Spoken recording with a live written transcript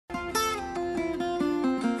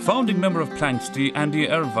Founding member of Planxty, Andy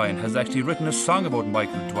Irvine, has actually written a song about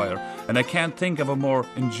Michael Dwyer, and I can't think of a more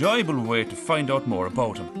enjoyable way to find out more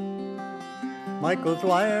about him. Michael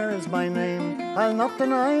Dwyer is my name, I'll not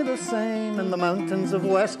deny the same. In the mountains of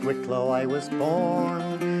West Wicklow I was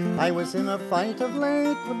born. I was in a fight of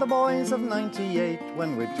late with the boys of '98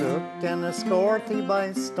 when we took Enniscorthy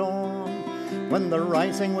by storm. When the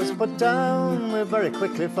rising was put down, we very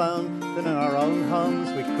quickly found that in our own homes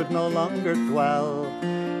we could no longer dwell.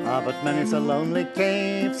 But many's a lonely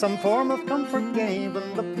cave some form of comfort gave,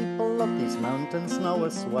 and the people of these mountains know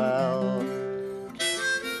us well.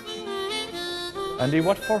 Andy,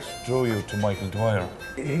 what first drew you to Michael Dwyer?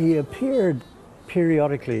 He appeared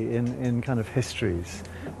periodically in kind of histories,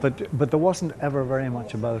 but there wasn't ever very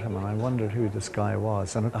much about him, and I wondered who this guy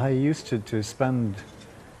was. And I used to spend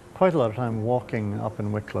quite a lot of time walking up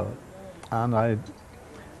in Wicklow, and I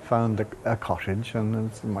found a cottage,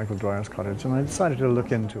 and it's Michael Dwyer's cottage, and I decided to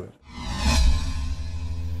look into it.